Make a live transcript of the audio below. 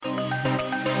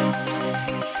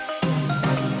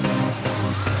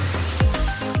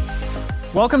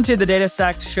Welcome to the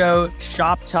DataSec Show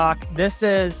Shop Talk. This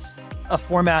is a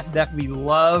format that we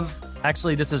love.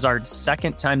 Actually, this is our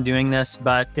second time doing this,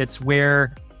 but it's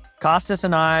where Kostas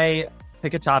and I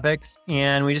pick a topic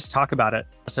and we just talk about it.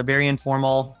 So very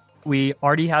informal. We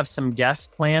already have some guests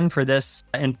planned for this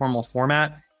informal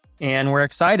format, and we're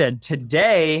excited.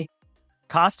 Today,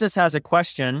 Kostas has a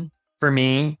question for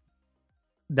me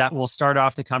that will start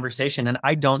off the conversation, and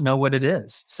I don't know what it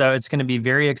is. So it's going to be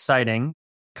very exciting.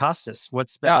 Kostas,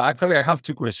 what's... Yeah, actually, I have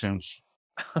two questions.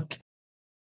 Okay.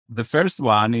 The first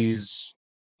one is,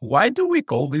 why do we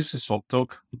call this a shop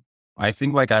talk? I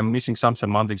think I'm missing some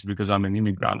semantics because I'm an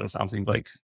immigrant or something.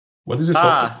 What is a shop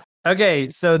talk? Okay.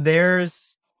 So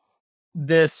there's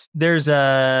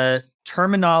a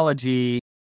terminology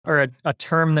or a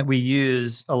term that we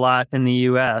use a lot in the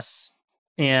US,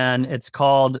 and it's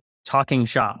called talking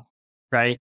shop,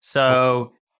 right?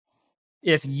 So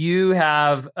if you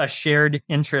have a shared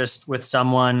interest with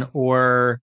someone,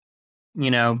 or,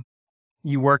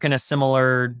 you work in a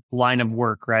similar line of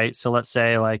work, right? So let's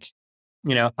say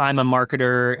I'm a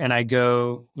marketer and I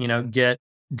go, get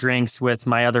drinks with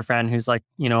my other friend who's a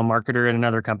marketer at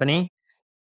another company.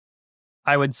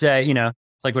 I would say,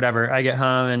 it's whatever. I get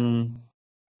home and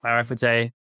my wife would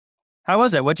say, how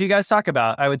was it? What do you guys talk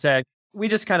about? I would say, we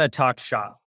just kind of talked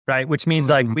shop, right? Which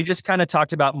means we just kind of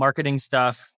talked about marketing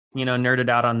stuff, nerded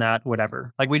out on that,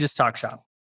 whatever. We just talk shop.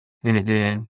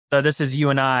 So this is you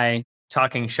and I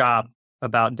talking shop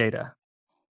about data.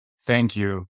 Thank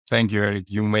you. Thank you,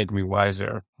 Eric. You made me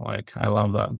wiser. I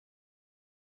love that.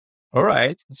 All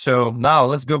right. So now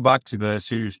let's go back to the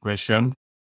serious question.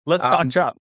 Let's talk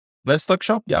shop. Let's talk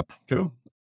shop. Yep, true.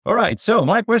 All right. So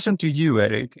my question to you,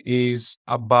 Eric, is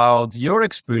about your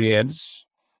experience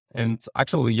and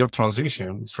actually your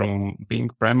transition from being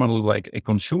primarily a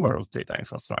consumer of data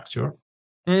infrastructure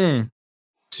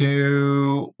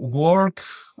to work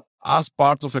as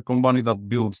part of a company that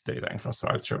builds data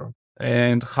infrastructure,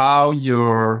 and how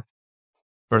your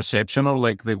perception or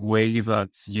the way that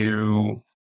you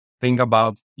think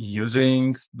about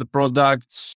using the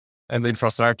products and the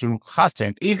infrastructure has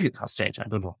changed. If it has changed, I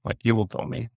don't know, you will tell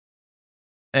me.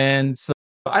 And so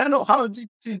I don't know, how did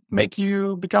it make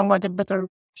you become a better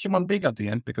human being at the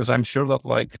end? Because I'm sure that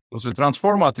it was a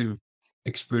transformative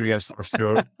experience for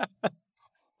sure.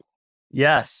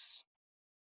 Yes.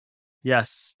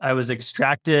 I was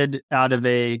extracted out of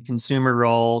a consumer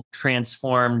role,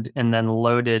 transformed, and then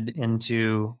loaded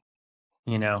into,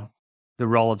 the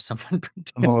role of someone.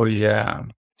 Oh, yeah.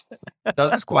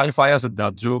 Does this qualify as a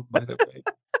dad joke, by the way?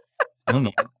 I don't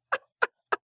know.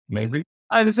 Maybe.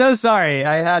 I'm so sorry.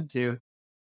 I had to.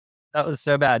 That was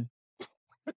so bad.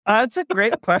 That's a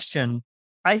great question.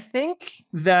 I think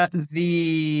that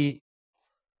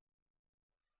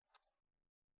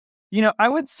I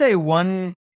would say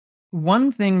one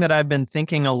thing that I've been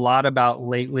thinking a lot about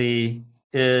lately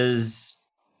is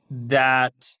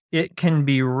that it can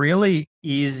be really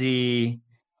easy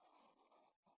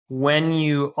when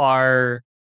you are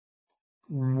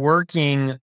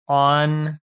working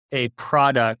on a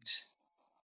product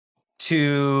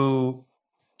to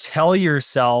tell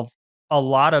yourself a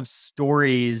lot of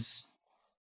stories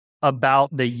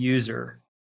about the user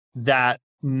that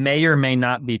may or may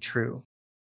not be true.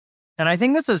 And I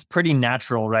think this is pretty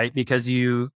natural, right? Because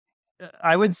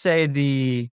I would say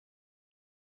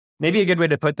maybe a good way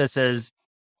to put this is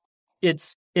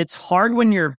it's hard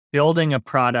when you're building a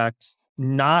product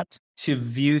not to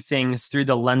view things through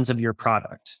the lens of your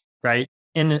product, right?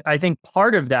 And I think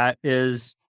part of that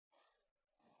is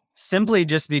simply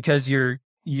just because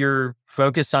you're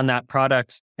focused on that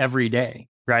product every day,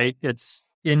 right? It's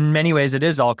in many ways, it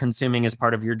is all consuming as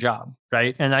part of your job,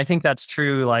 right? And I think that's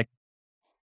true,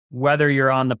 whether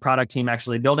you're on the product team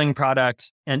actually building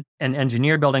product and an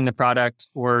engineer building the product,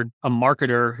 or a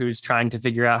marketer who's trying to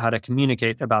figure out how to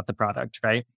communicate about the product,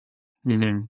 right?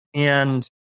 Mm-hmm. And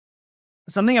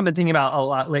something I've been thinking about a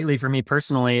lot lately for me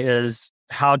personally is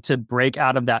how to break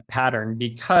out of that pattern,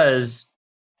 because,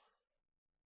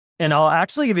 and I'll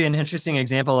actually give you an interesting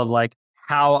example of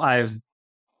how I've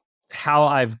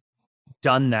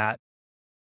done that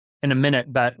in a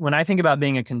minute. But when I think about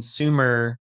being a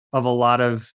consumer of a lot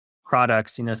of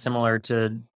products, similar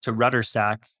to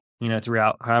RudderStack,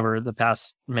 throughout however the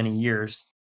past many years,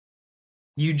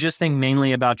 you just think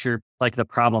mainly about your the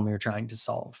problem you're trying to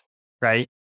solve, right?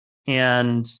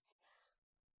 And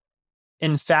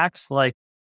in fact,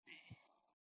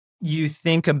 you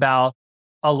think about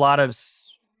a lot of,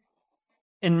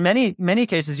 in many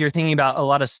cases, you're thinking about a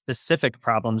lot of specific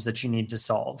problems that you need to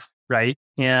solve, right?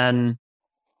 And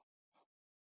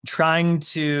trying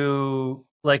to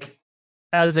like,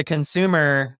 as a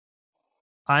consumer,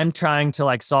 I'm trying to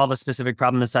like solve a specific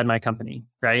problem inside my company,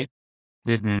 right?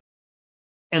 Mm-hmm.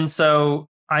 And so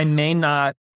I may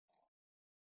not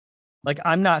like,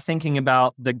 I'm not thinking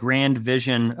about the grand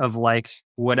vision of like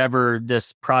whatever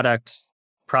this product's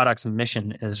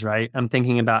mission is, right? I'm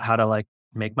thinking about how to like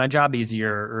make my job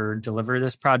easier or deliver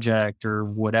this project or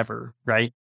whatever,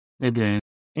 right? Again.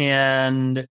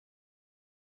 And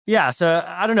yeah, so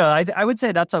I don't know. I would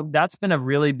say that's been a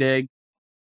really big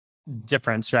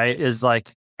difference, right? Is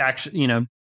like actually,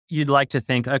 you'd like to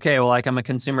think, okay, well, like I'm a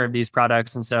consumer of these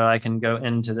products, and so I can go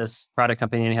into this product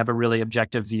company and have a really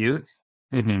objective view.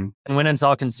 Mm-hmm. And when it's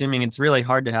all consuming, it's really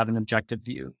hard to have an objective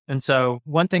view. And so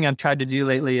one thing I've tried to do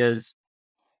lately is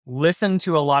listen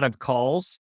to a lot of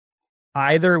calls,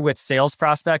 either with sales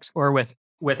prospects or with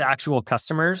actual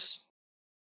customers,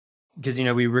 because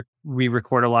we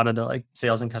record a lot of the like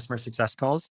sales and customer success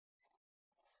calls.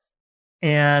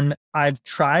 And I've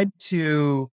tried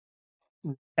to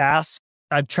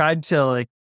like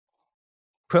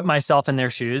put myself in their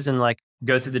shoes and like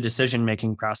go through the decision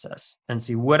making process and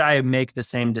see, would I make the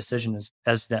same decision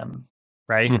as them,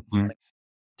 right? Mm-hmm. Like,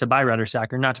 to buy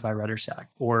RudderStack or not to buy RudderStack,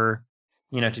 or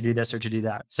to do this or to do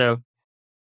that. So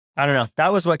I don't know.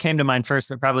 That was what came to mind first,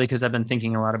 but probably because I've been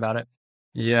thinking a lot about it.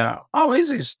 Yeah. How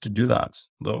easy is to do that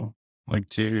though? Like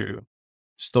to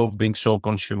stop being so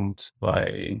consumed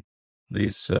by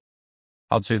this,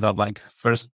 I'd say that like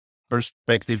first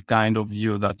perspective kind of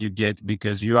view that you get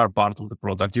because you are part of the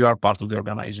product, you are part of the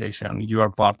organization, you are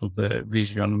part of the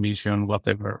vision, mission,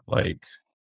 whatever. Like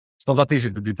it's not that easy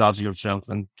to detach yourself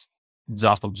and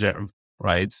just observe,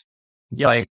 right? It's Yep.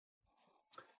 like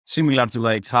similar to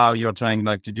like how you're trying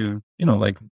like to do,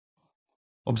 like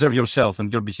observe yourself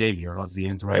and your behavior at the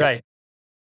end, right? Right.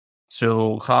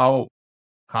 So how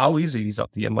easy is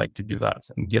at the end like to do that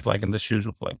and get like in the shoes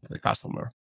of like the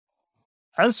customer?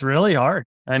 That's really hard.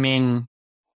 I mean,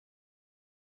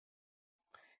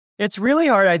 it's really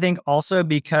hard, I think, also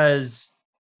because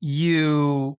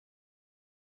you're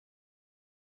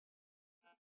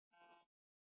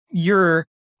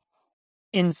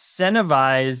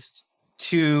incentivized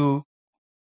to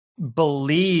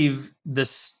believe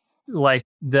this, like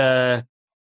you're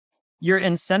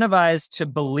incentivized to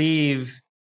believe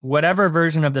whatever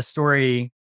version of the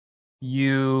story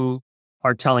you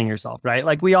are telling yourself, right?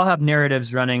 Like we all have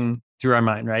narratives running through our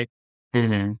mind, right?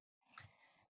 Mm-hmm.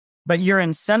 But you're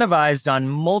incentivized on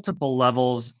multiple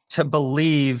levels to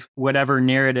believe whatever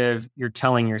narrative you're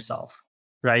telling yourself,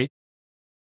 right?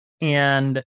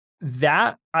 And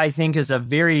that I think is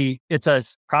it's a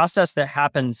process that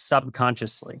happens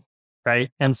subconsciously, right?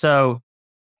 And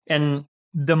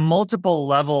the multiple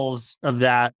levels of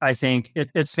that, I think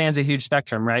it spans a huge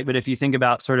spectrum, right? But if you think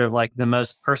about sort of like the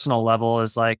most personal level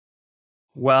is like,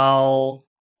 well,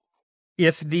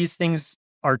 if these things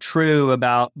are true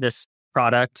about this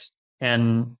product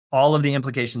and all of the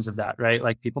implications of that, right?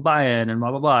 Like people buy it and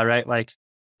blah, blah, blah, right? Like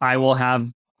I will have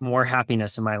more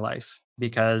happiness in my life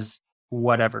because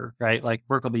whatever, right? Like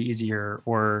work will be easier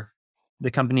or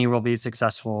the company will be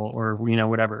successful or,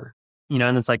 whatever,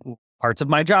 and it's like parts of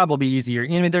my job will be easier.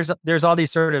 There's all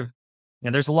these sort of,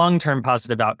 there's long-term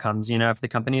positive outcomes, if the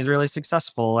company is really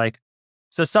successful, like,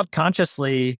 so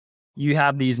subconsciously you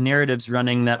have these narratives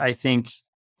running that I think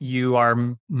you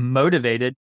are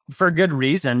motivated for good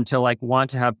reason to like want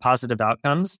to have positive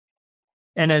outcomes.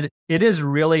 And it is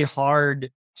really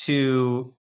hard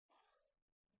you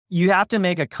have to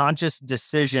make a conscious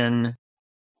decision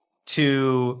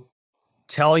to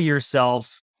tell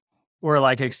yourself or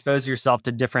like expose yourself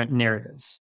to different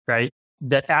narratives, right?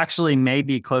 That actually may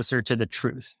be closer to the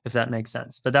truth, if that makes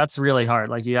sense. But that's really hard.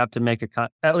 Like you have to make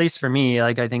at least for me,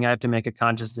 like I think I have to make a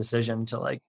conscious decision to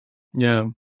like. Yeah.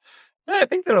 I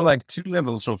think there are like two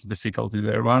levels of difficulty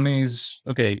there. One is,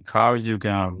 okay, how you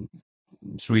can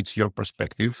switch your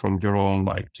perspective from your own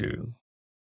like to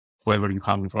whoever you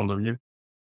have in front of you.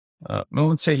 Well,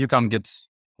 let's say you can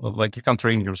you can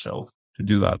train yourself to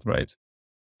do that, right?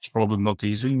 It's probably not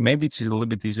easy. Maybe it's a little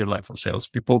bit easier like for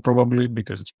salespeople probably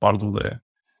because it's part of the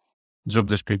job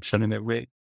description in a way.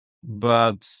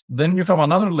 But then you have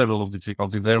another level of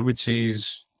difficulty there, which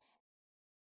is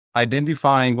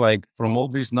identifying like from all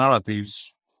these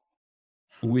narratives,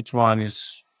 which one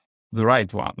is the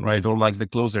right one, right? Or like the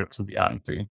closer to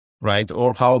reality, right?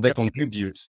 Or how they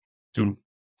contribute to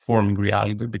forming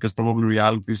reality, because probably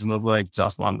reality is not like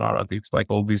just one narrative. It's like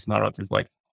all these narratives like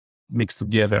mixed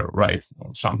together, right?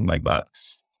 Or something like that.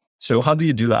 So how do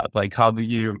you do that? Like, I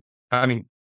mean,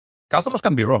 customers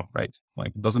can be wrong, right? Like,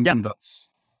 it doesn't Yeah. mean that's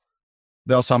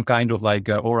there's some kind of like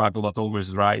oracle that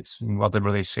always writes in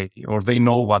whatever they say, or they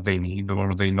know what they need,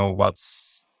 or they know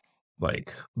what's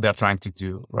like they're trying to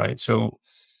do, right? So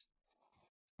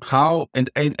how and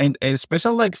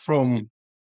especially like from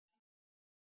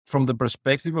the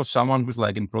perspective of someone who's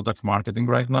like in product marketing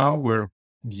right now, where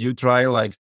you try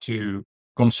like to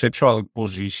conceptual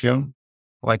position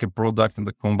like a product in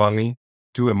the company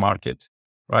to a market,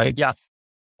 right? Yeah.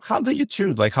 How do you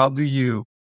choose? Like, how do you,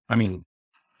 I mean,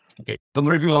 okay, don't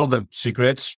reveal all the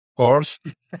secrets, of course,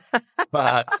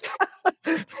 but,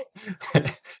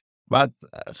 but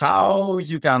how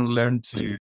you can learn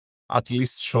to at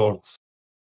least short,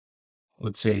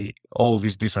 let's say, all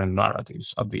these different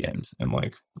narratives at the end and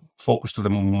like focus to the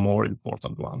more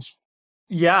important ones.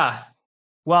 Yeah.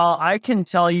 Well, I can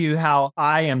tell you how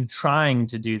I am trying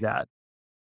to do that.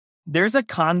 There's a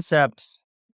concept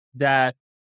that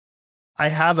I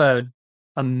have a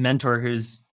mentor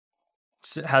who's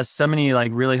has so many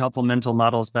like really helpful mental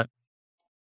models, but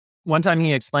one time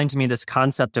he explained to me this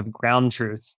concept of ground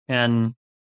truth. And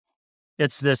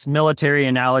it's this military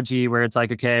analogy where it's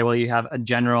like, okay, well, you have a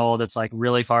general that's like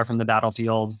really far from the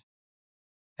battlefield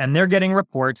and they're getting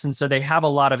reports. And so they have a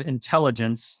lot of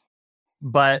intelligence,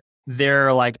 but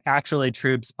they're like actually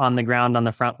troops on the ground on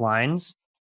the front lines.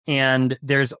 And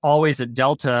there's always a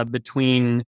delta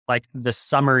between like the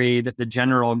summary that the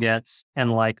general gets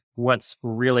and like what's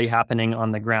really happening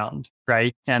on the ground.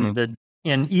 Right. And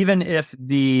even if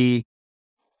the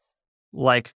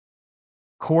like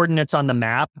coordinates on the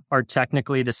map are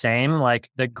technically the same, like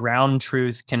the ground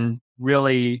truth can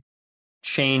really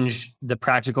change the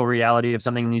practical reality of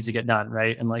something that needs to get done.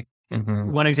 Right. And like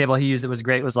one example he used that was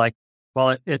great was like,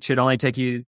 well, it should only take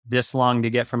you this long to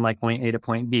get from like point A to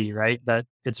point B, right? That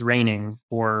it's raining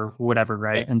or whatever,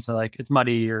 right? Yeah. And so like it's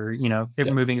muddy or,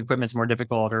 moving equipment's more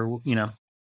difficult or,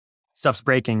 stuff's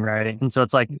breaking, right? And so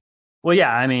it's like, well,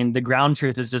 yeah, I mean, the ground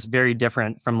truth is just very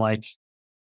different from like,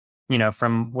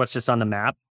 from what's just on the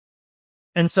map.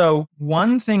 And so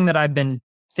one thing that I've been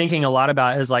thinking a lot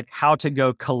about is like how to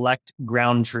go collect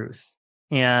ground truth.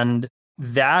 And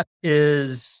that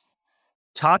is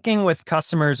talking with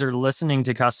customers or listening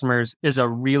to customers is a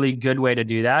really good way to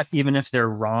do that, even if they're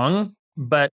wrong.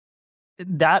 But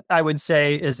that I would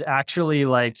say is actually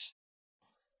like,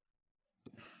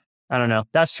 I don't know,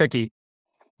 that's tricky.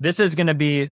 This is going to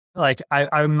be like,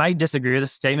 I might disagree with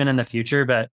this statement in the future,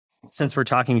 but since we're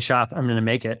talking shop, I'm going to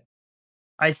make it.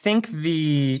 I think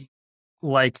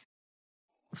like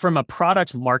from a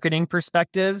product marketing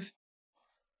perspective,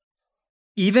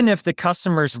 even if the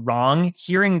customer's wrong,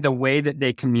 hearing the way that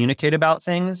they communicate about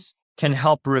things can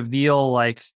help reveal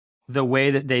like the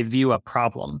way that they view a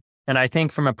problem. And I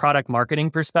think from a product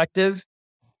marketing perspective,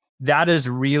 that is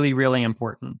really, really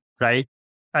important, right?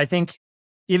 I think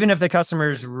even if the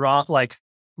customer's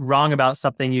wrong about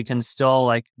something, you can still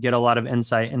like get a lot of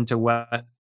insight into what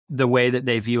the way that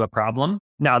they view a problem.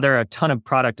 Now, there are a ton of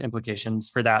product implications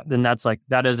for that. Then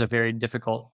that is a very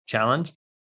difficult challenge.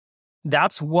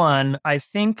 That's one. I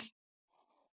think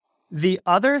the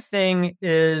other thing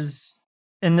is,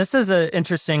 and this is a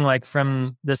interesting, like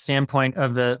from the standpoint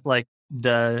of the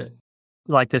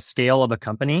scale of a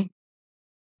company.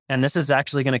 And this is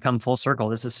actually going to come full circle.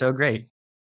 This is so great.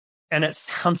 And it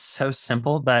sounds so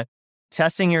simple, but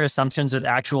testing your assumptions with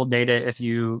actual data if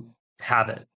you have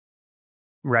it,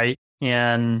 right?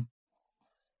 And,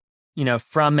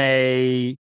 from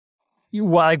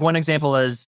like one example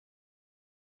is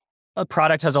a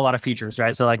product has a lot of features,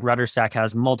 right? So like RudderStack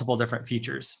has multiple different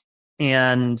features.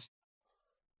 And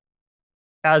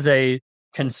as a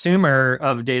consumer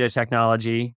of data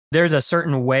technology, there's a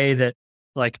certain way that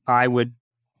like I would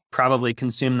probably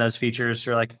consume those features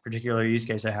for like a particular use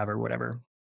case I have or whatever.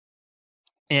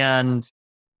 And,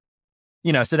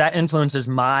 so that influences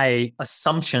my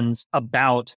assumptions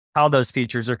about how those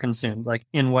features are consumed, like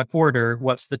in what order,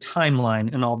 what's the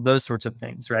timeline, and all those sorts of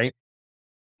things, right?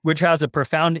 Which has a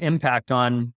profound impact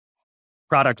on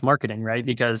product marketing, right?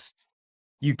 Because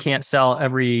you can't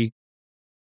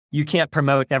you can't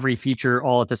promote every feature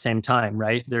all at the same time,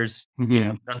 right? There's,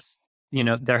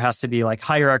 there has to be like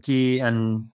hierarchy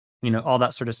and, all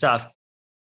that sort of stuff.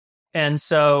 And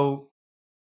so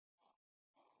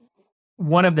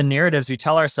one of the narratives we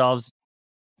tell ourselves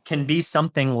can be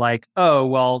something like, oh,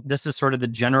 well, this is sort of the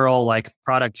general like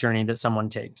product journey that someone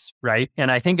takes, right? And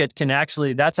I think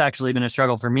that's actually been a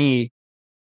struggle for me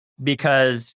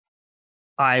because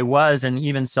I was and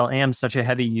even still am such a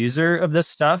heavy user of this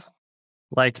stuff.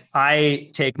 Like I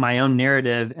take my own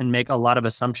narrative and make a lot of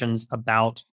assumptions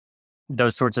about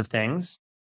those sorts of things.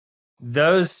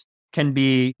 Those can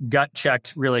be gut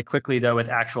checked really quickly though with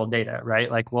actual data, right?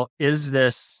 Like, well, is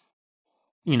this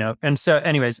And so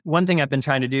anyways, one thing I've been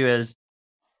trying to do is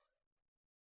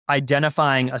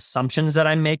identifying assumptions that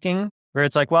I'm making where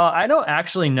it's like, well, I don't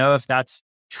actually know if that's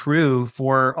true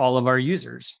for all of our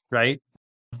users, right?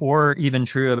 Or even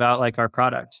true about like our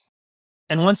product.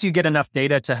 And once you get enough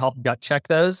data to help gut check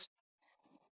those,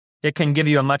 it can give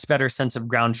you a much better sense of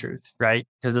ground truth, right?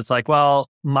 Because it's like, well,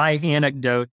 my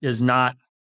anecdote is not,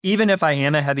 even if I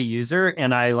am a heavy user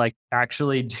and I like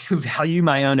actually do value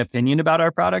my own opinion about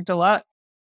our product a lot,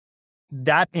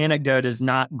 that anecdote is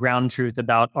not ground truth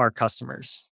about our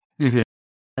customers. Mhm.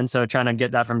 And so trying to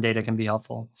get that from data can be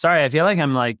helpful. Sorry, I feel like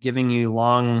I'm like giving you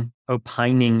long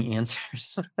opining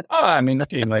answers. I mean,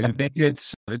 okay, like I think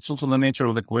it's also the nature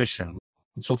of the question.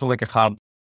 It's also like a hard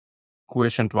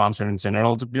question to answer in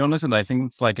general, to be honest. And I think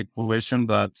it's like a question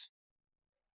that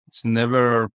it's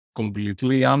never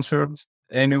completely answered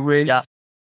anyway. Yeah.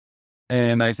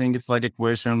 And I think it's like a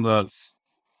question that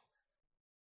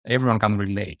everyone can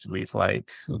relate with. Like,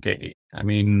 okay, I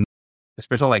mean,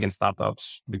 especially like in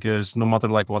startups, because no matter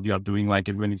like what you are doing, like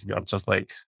even if you are just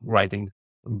like writing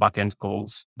backend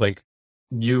codes, like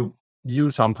you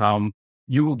somehow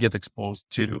you will get exposed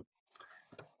to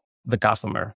the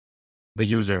customer, the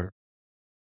user,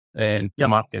 and the Yep.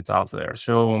 markets out there.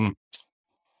 So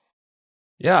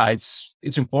yeah, it's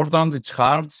important. It's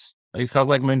hard. It has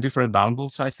like many different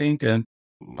angles, I think. And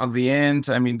at the end,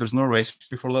 I mean, there's no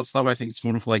recipe for that stuff. I think it's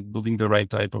more of like building the right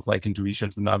type of like intuition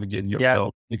to navigate your Yeah.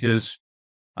 field. Because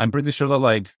I'm pretty sure that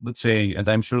like, let's say, and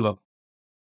I'm sure that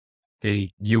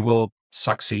okay, you will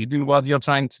succeed in what you're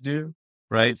trying to do,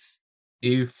 right?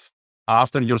 If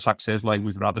after your success, like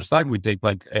with Rudderstack, we take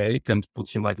like Eric and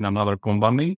put him like in another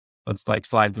company that's like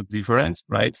slightly different,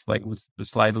 right? Like with a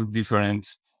slightly different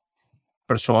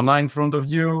persona in front of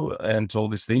you and all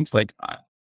these things, like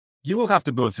you will have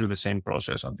to go through the same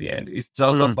process at the end. It's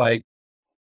just that like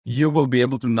you will be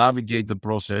able to navigate the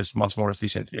process much more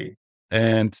efficiently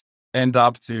and end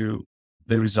up to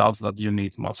the results that you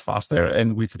need much faster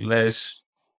and with less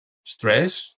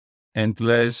stress and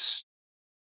less,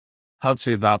 how to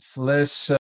say that,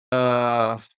 less,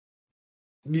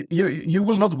 you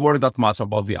will not worry that much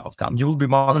about the outcome. You will be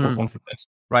much more confident,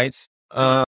 right?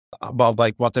 About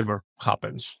like whatever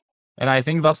happens. And I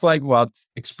think that's like what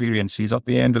experience is at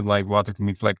the end and like what it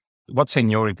means, like what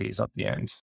seniority is at the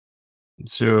end.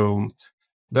 So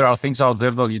there are things out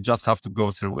there that you just have to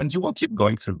go through and you will keep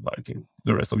going through like in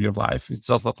the rest of your life. It's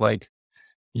just that like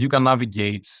you can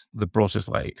navigate the process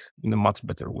like in a much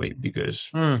better way because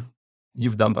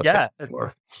you've done that Yeah.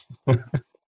 before.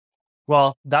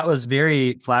 Well, that was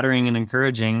very flattering and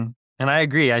encouraging. And I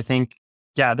agree. I think,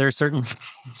 yeah, there's certain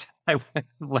things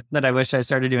that I wish I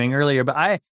started doing earlier. But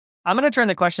I'm going to turn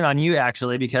the question on you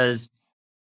actually, because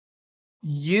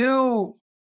you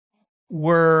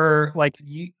were like,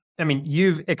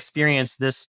 you've experienced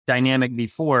this dynamic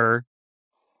before,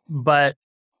 but,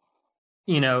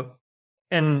 in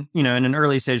an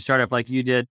early stage startup, like you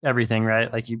did everything,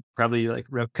 right? Like you probably like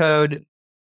wrote code,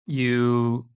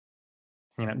 you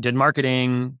did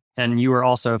marketing, and you were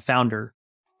also a founder.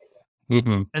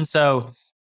 Mm-hmm. And so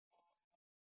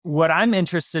what I'm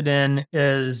interested in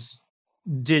is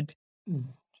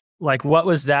what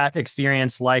was that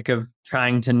experience like of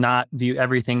trying to not view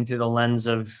everything through the lens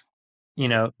of,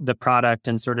 the product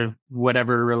and sort of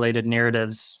whatever related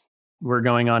narratives were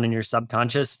going on in your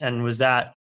subconscious? And was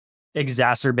that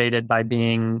exacerbated by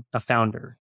being a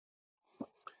founder?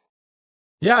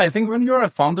 Yeah, I think when you're a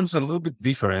founder, it's a little bit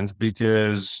different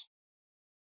because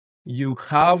you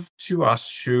have to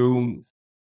assume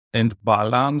and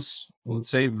balance, let's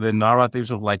say, the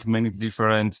narratives of like many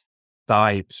different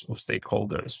types of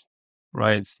stakeholders,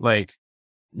 right? It's like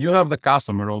you have the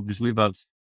customer, obviously, that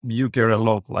you care a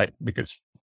lot, like, because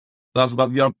that's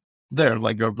what you're there,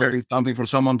 like you're getting something for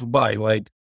someone to buy. Like,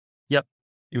 Yep.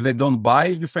 if they don't buy,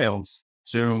 you failed.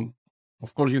 So,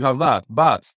 of course, you have that,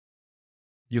 but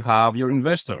you have your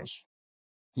investors.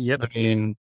 Yep. I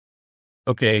mean,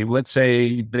 okay, let's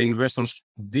say the investors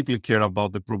deeply care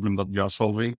about the problem that you are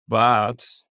solving, but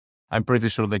I'm pretty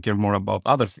sure they care more about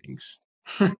other things.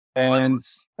 And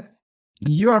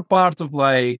you are part of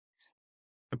like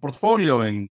a portfolio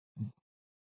and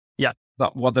Yeah.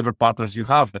 that whatever partners you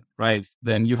have, right?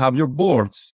 Then you have your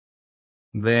boards.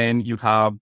 Then you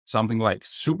have something like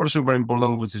super, super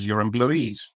important, which is your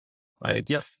employees, right?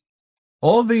 Yep.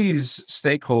 All these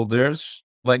stakeholders,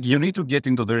 like you need to get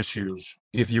into their shoes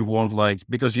if you want, like,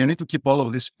 because you need to keep all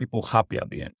of these people happy at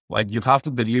the end. Like you have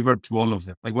to deliver to all of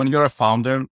them. Like when you're a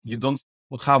founder, you don't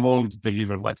have all to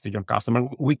deliver like to your customer.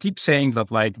 We keep saying that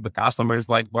like the customer is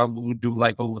like, well, we do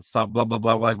like all that stuff, blah, blah,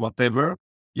 blah, like whatever.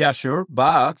 Yeah, sure.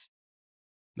 But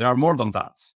there are more than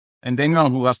that. And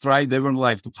anyone who has tried ever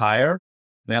like to hire,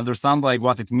 they understand like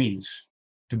what it means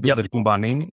to build Yep. a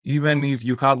company, even if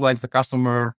you have like the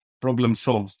customer problem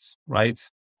solved, right?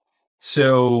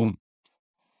 So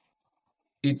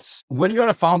it's when you're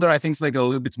a founder, I think it's like a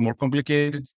little bit more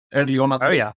complicated early on at Oh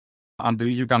least. yeah. Until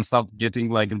you can start getting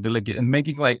like delegate and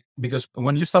making like, because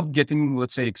when you start getting,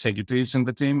 let's say, executives in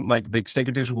the team, like the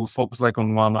executives will focus like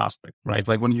on one aspect, right?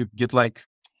 Like when you get like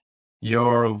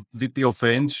your VP of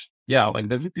Eng, yeah, like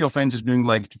the VP of Eng is doing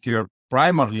like to care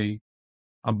primarily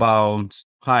about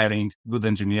hiring good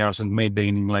engineers and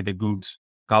maintaining like a good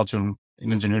culture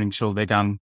in engineering so they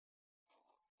can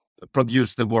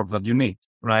produce the work that you need,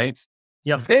 right?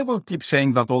 Yep. They will keep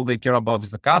saying that all they care about is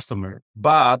the customer,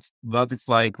 but that it's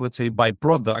like, let's say,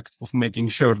 byproduct of making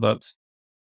sure that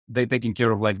they're taking care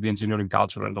of like the engineering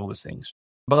culture and all these things.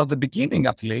 But at the beginning,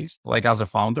 at least, like as a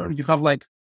founder, you have like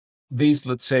this,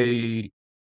 let's say,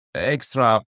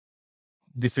 extra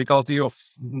difficulty of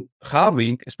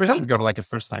having, especially if you're like a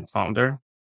first time founder,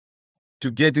 to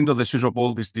get into the shoes of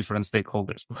all these different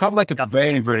stakeholders. We have like a Yep.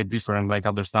 very, very different like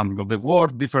understanding of the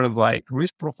world, different like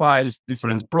risk profiles,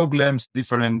 different problems,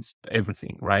 different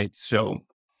everything, right? So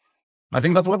I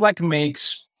think that's what like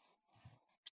makes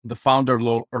the founder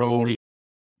role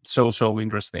so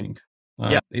interesting.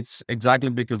 Yep. It's exactly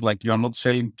because like you are not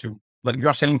selling to, like you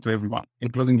are selling to everyone,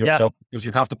 including Yeah. yourself, because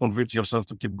you have to convince yourself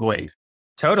to keep going.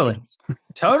 Totally.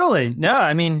 Totally. No,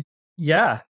 I mean,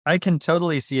 yeah, I can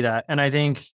totally see that. And I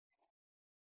think,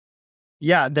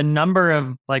 yeah, the number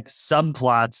of like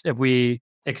subplots, if we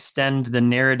extend the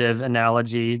narrative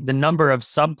analogy, the number of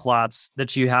subplots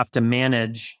that you have to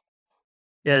manage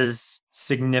is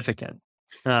significant.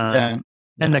 Yeah.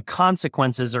 And the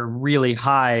consequences are really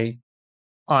high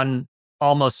on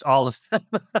almost all of them.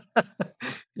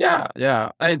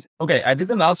 Yeah. Okay, I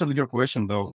didn't answer your question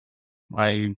though.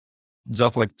 I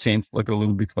just like changed like a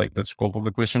little bit like the scope of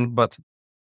the question, but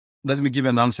let me give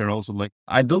an answer also. Like,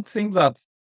 I don't think that,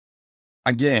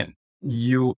 again,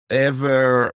 you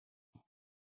ever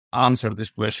answer this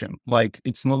question. Like,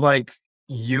 it's not like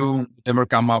you ever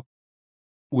come up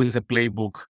with a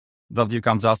playbook that you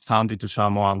can just hand it to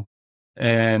someone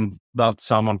and that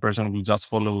someone person will just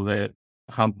follow the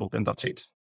handbook and that's it.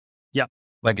 Yeah.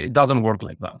 Like, it doesn't work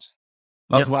like that.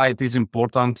 That's Yep. why it is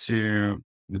important to,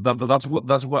 that's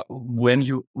what, when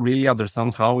you really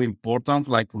understand how important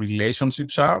like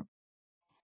relationships are,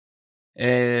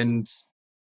 and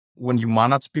when you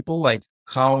manage people, like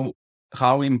how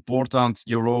important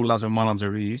your role as a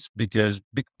manager is, because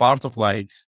big part of like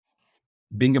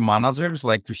being a manager is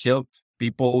like to help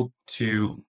people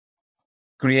to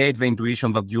create the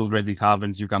intuition that you already have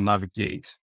and you can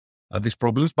navigate these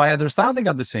problems by understanding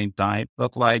at the same time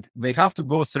that like they have to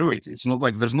go through it. It's not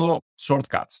like there's no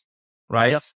shortcuts,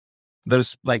 right? Yep.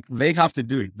 There's like, they have to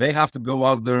do it. They have to go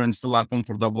out there and still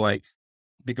uncomfortable, like,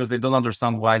 because they don't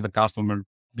understand why the customer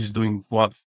is doing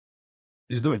what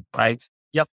is doing, right?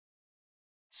 Yep.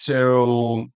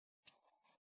 So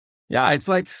yeah, it's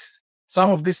like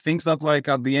some of these things that like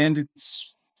at the end,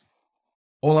 it's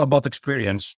all about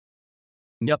experience.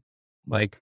 Yep.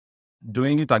 Like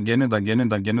doing it again and again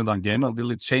and again and again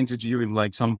until it changes you in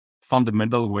like some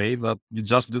fundamental way that you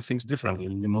just do things differently,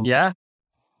 you know? Yeah.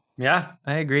 Yeah.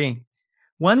 I agree.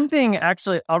 One thing,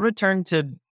 actually, I'll return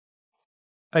to,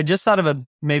 I just thought of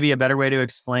maybe a better way to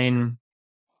explain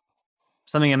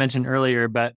something I mentioned earlier,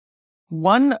 but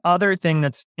one other thing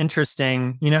that's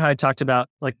interesting, you know how I talked about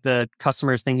like the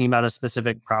customers thinking about a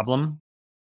specific problem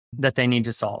that they need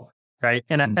to solve, right?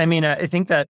 And I mean, I think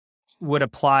that would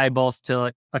apply both to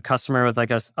like a customer with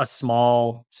like a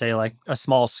small, say like a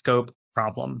small scope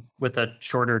problem with a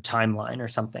shorter timeline or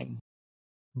something,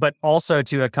 but also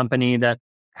to a company that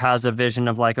has a vision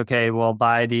of like, okay, well,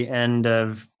 by the end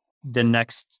of the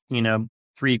next,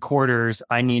 3 quarters,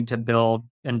 I need to build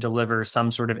and deliver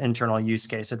some sort of internal use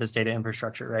case of this data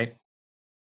infrastructure, right?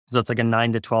 So it's like a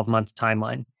 9 to 12 month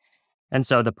timeline. And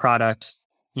so the product,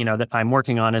 that I'm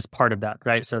working on is part of that,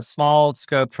 right? So small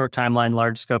scope, short timeline,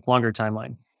 large scope, longer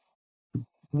timeline.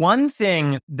 One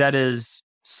thing that is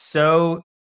so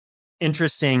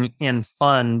interesting and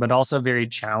fun, but also very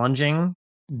challenging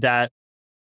that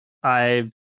I've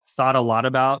thought a lot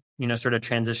about, sort of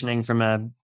transitioning from a,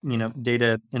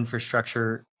 data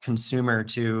infrastructure consumer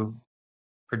to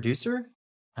producer.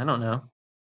 I don't know.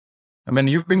 I mean,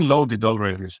 you've been loaded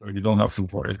already, so you don't have to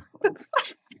worry.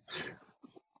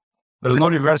 There's no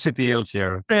reverse ETL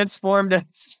here. Transformed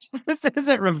as this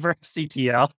isn't reverse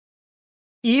ETL.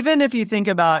 Even if you think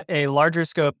about a larger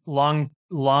scope, long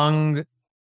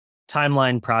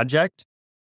timeline project,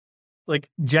 like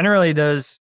generally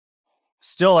those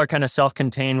still are kind of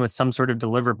self-contained with some sort of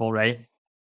deliverable, right?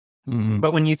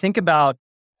 But when you think about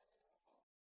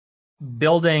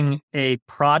building a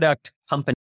product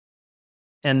company,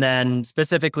 and then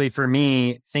specifically for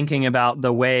me, thinking about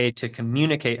the way to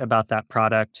communicate about that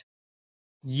product,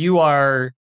 you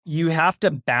have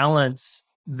to balance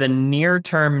the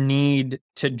near-term need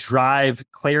to drive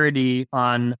clarity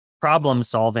on problem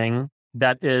solving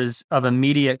that is of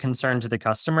immediate concern to the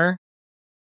customer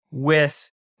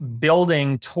with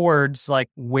building towards like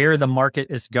where the market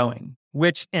is going,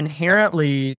 which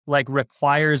inherently like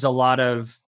requires you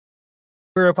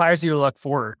to look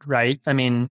forward, right? I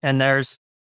mean, and there's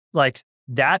like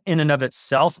that in and of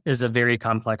itself is a very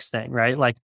complex thing, right?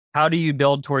 Like, how do you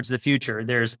build towards the future?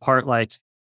 There's part like,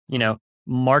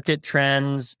 market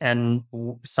trends and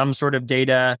some sort of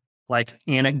data, like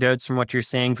anecdotes from what you're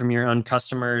seeing from your own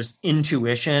customers,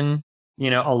 intuition,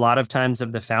 a lot of times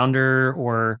of the founder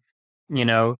or,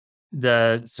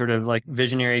 the sort of like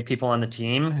visionary people on the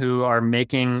team who are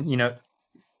making,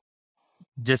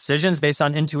 decisions based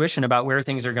on intuition about where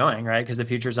things are going, right? Because the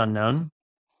future is unknown.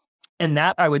 And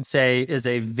that I would say is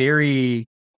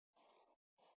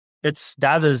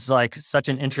that is like such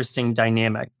an interesting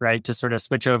dynamic, right? To sort of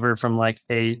switch over from like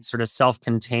a sort of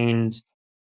self-contained,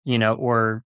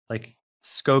 or like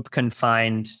scope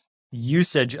confined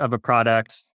usage of a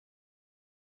product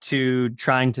to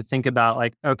trying to think about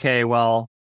like, okay, well,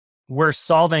 we're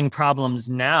solving problems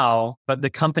now, but the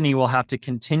company will have to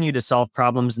continue to solve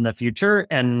problems in the future.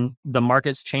 And the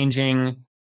market's changing,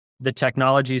 the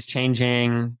technology's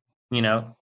changing,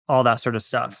 all that sort of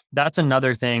stuff. That's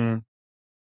another thing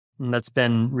that's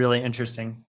been really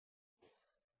interesting.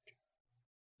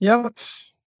 Yeah,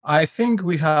 I think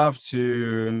we have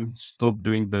to stop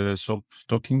doing the soap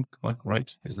talking, like,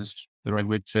 right? Is this the right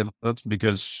way to say that?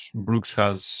 Because Brooks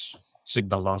has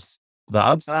signaled us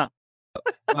that.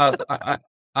 I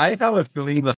have a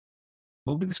feeling that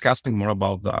we'll be discussing more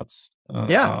about that.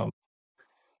 Yeah.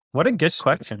 What a good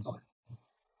question.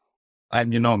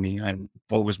 And you know me, I'm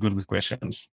always good with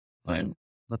questions.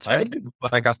 That's right.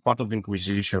 Like as part of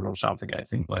Inquisition or something, I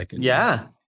think. Like yeah.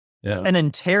 An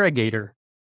interrogator.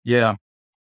 Yeah.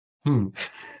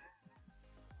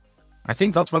 I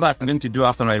think that's what I'm going to do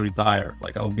after I retire.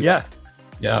 Like I'll be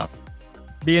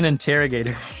be an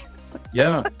interrogator.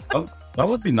 Yeah. That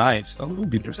would be nice. That would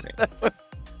be interesting.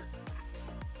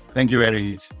 Thank you,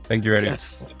 Eddie.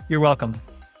 Yes. You're welcome.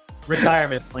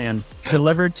 Retirement plan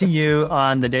delivered to you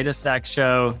on the Data Stack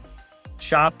Show.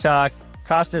 Shop Talk.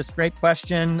 Kostas, great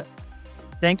question.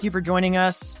 Thank you for joining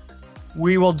us.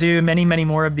 We will do many, many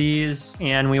more of these,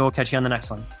 and we will catch you on the next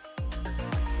one.